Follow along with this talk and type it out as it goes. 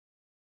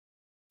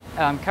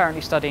I'm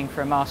currently studying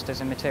for a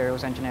Masters in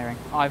Materials Engineering.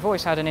 I've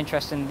always had an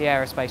interest in the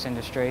aerospace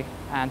industry,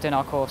 and in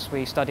our course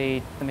we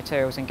studied the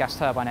materials in gas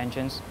turbine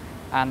engines,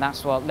 and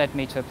that's what led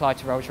me to apply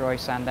to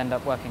Rolls-Royce and end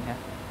up working here.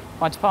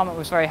 My department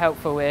was very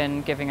helpful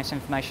in giving us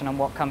information on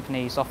what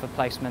companies offer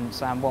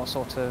placements and what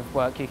sort of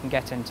work you can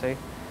get into.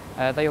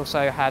 They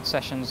also had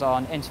sessions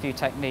on interview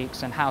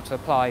techniques and how to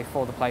apply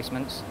for the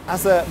placements.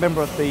 As a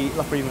member of the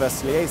Loughborough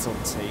University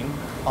liaison team,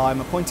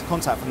 I'm a point of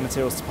contact for the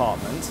materials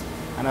department,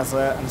 and as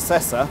an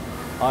assessor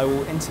I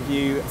will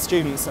interview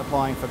students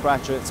applying for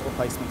graduate or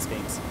placement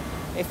schemes.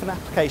 If an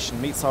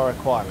application meets our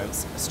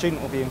requirements, a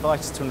student will be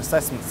invited to an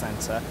assessment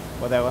centre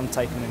where they'll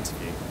undertake an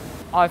interview.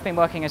 I've been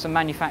working as a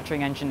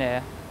manufacturing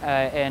engineer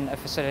in a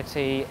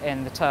facility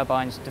in the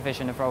turbines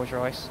division of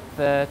Rolls-Royce.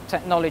 The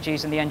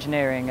technologies and the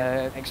engineering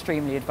are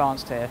extremely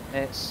advanced here.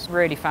 It's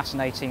really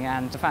fascinating,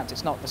 and the fact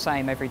it's not the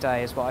same every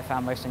day is what I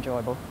found most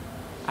enjoyable.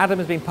 Adam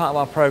has been part of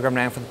our programme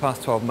now for the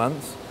past 12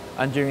 months,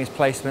 and during his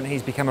placement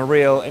he's become a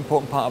real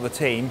important part of the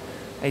team.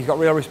 He's got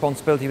real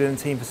responsibility within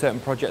the team for certain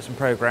projects and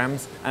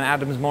programmes, and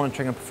Adam's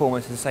monitoring and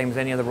performance is the same as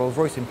any other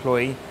Rolls-Royce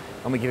employee,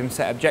 and we give him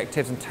set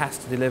objectives and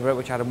tasks to deliver,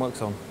 which Adam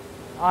works on.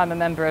 I'm a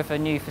member of a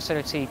new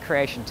facility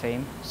creation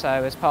team, so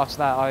as part of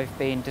that I've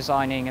been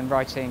designing and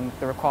writing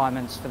the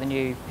requirements for the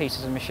new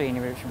pieces of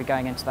machinery which will be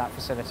going into that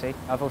facility.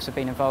 I've also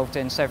been involved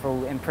in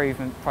several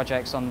improvement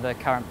projects on the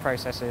current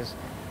processes.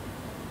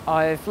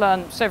 I've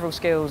learned several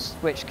skills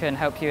which can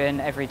help you in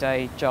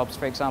everyday jobs,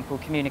 for example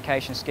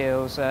communication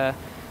skills.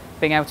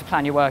 Being able to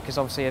plan your work is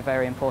obviously a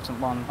very important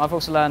one. I've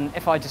also learned,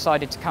 if I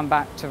decided to come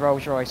back to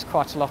Rolls-Royce,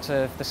 quite a lot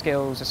of the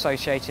skills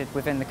associated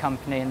within the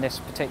company in this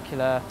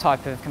particular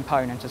type of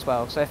component as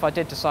well. So if I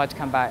did decide to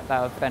come back,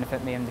 that would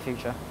benefit me in the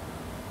future.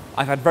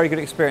 I've had very good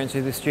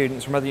experiences with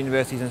students from other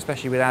universities, and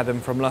especially with Adam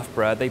from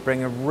Loughborough. They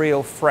bring a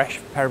real fresh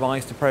pair of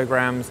eyes to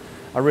programmes,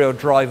 a real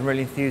drive and real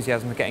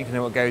enthusiasm for getting to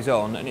know what goes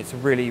on, and it's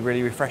really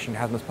refreshing to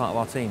have them as part of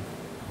our team.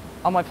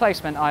 On my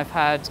placement I've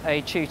had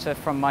a tutor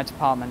from my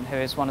department who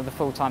is one of the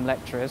full-time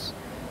lecturers,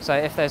 so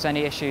if there's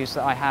any issues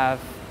that I have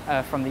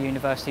from the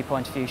university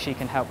point of view, she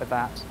can help with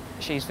that.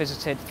 She's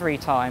visited 3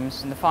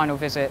 times. In the final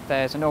visit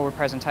there's an oral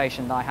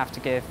presentation that I have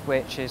to give,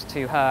 which is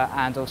to her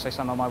and also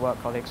some of my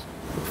work colleagues.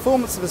 The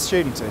performance of a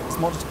student is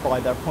monitored by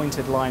their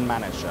appointed line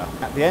manager.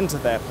 At the end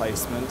of their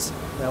placement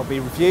they'll be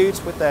reviewed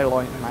with their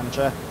line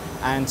manager,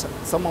 and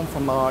someone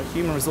from our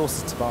Human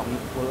Resources department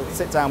will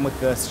sit down with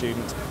the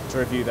student to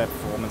review their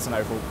performance and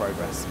overall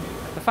progress.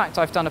 The fact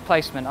I've done a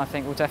placement I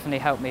think will definitely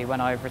help me when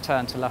I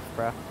return to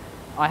Loughborough.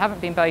 I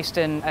haven't been based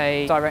in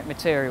a direct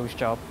materials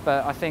job,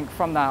 but I think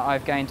from that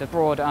I've gained a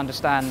broader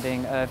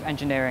understanding of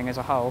engineering as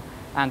a whole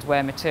and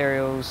where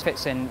materials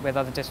fits in with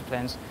other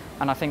disciplines,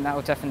 and I think that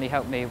will definitely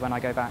help me when I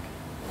go back.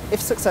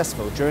 If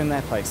successful during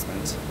their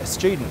placement, a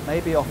student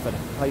may be offered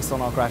a place on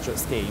our graduate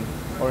scheme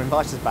or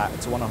invited back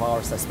to one of our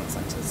assessment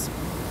centres.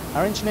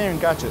 Our engineering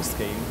graduate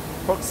scheme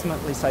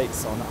approximately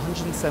takes on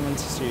 170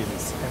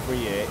 students every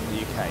year in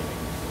the UK.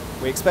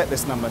 We expect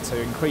this number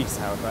to increase,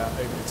 however,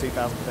 over the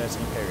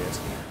 2013 period.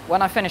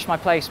 When I finish my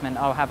placement,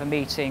 I'll have a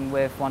meeting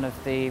with one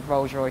of the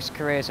Rolls-Royce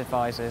careers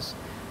advisors,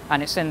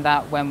 and it's in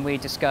that when we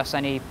discuss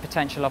any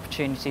potential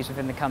opportunities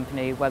within the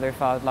company, whether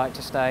if I would like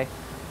to stay.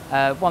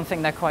 One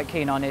thing they're quite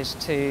keen on is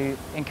to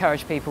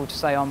encourage people to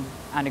stay on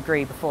and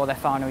agree before their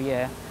final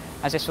year,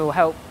 as this will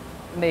help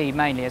me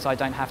mainly, as I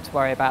don't have to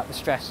worry about the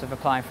stress of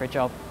applying for a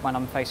job when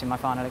I'm facing my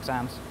final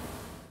exams.